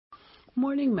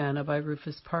Morning Manna by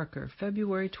Rufus Parker,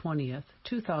 February 20th,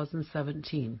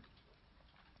 2017.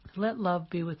 Let love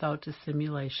be without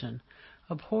dissimulation.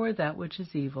 Abhor that which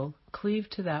is evil, cleave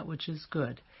to that which is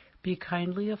good. Be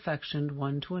kindly affectioned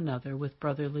one to another with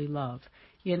brotherly love,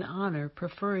 in honor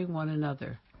preferring one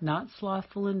another, not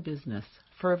slothful in business,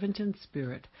 fervent in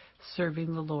spirit,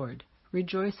 serving the Lord,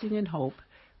 rejoicing in hope,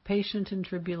 patient in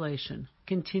tribulation,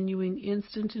 continuing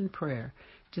instant in prayer,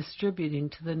 distributing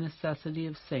to the necessity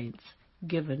of saints,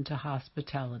 given to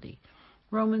hospitality.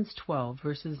 Romans 12,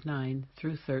 verses 9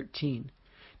 through 13.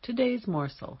 Today's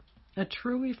morsel. A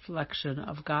true reflection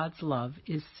of God's love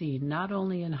is seen not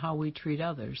only in how we treat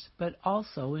others, but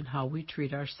also in how we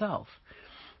treat ourselves.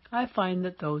 I find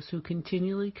that those who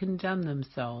continually condemn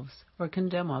themselves or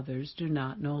condemn others do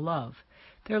not know love.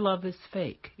 Their love is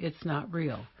fake. It's not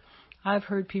real. I've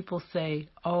heard people say,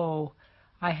 "Oh,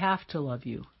 I have to love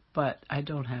you, but I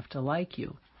don't have to like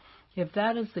you." If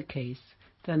that is the case,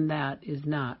 then that is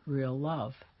not real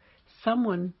love.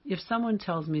 If someone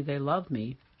tells me they love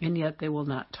me, and yet they will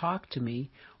not talk to me,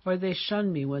 or they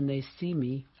shun me when they see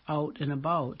me out and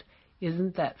about,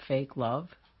 isn't that fake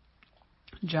love?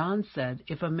 John said,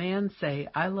 "If a man say,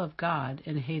 I love God,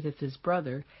 and hateth his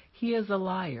brother, he is a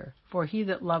liar. For he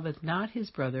that loveth not his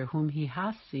brother whom he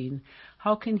hath seen,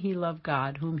 how can he love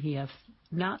God whom he hath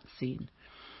not seen?"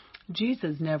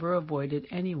 Jesus never avoided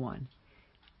anyone,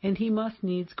 and he must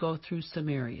needs go through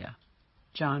Samaria.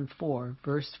 John 4,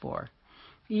 verse 4.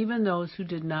 Even those who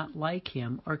did not like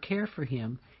him or care for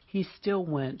him, he still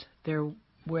went there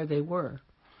where they were,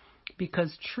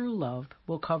 because true love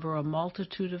will cover a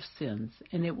multitude of sins,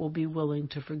 and it will be willing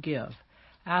to forgive.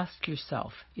 Ask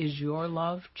yourself, is your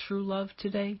love true love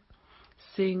today?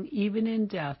 Sing, even in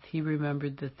death he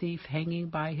remembered the thief hanging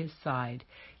by his side.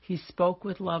 He spoke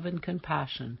with love and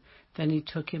compassion. Then he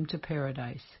took him to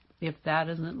paradise. If that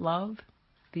isn't love,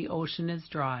 the ocean is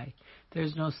dry.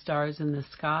 There's no stars in the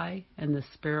sky, and the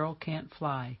sparrow can't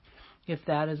fly. If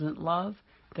that isn't love,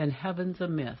 then heaven's a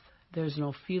myth. There's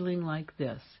no feeling like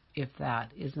this, if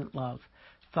that isn't love.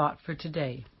 Thought for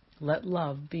today. Let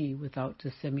love be without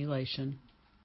dissimulation.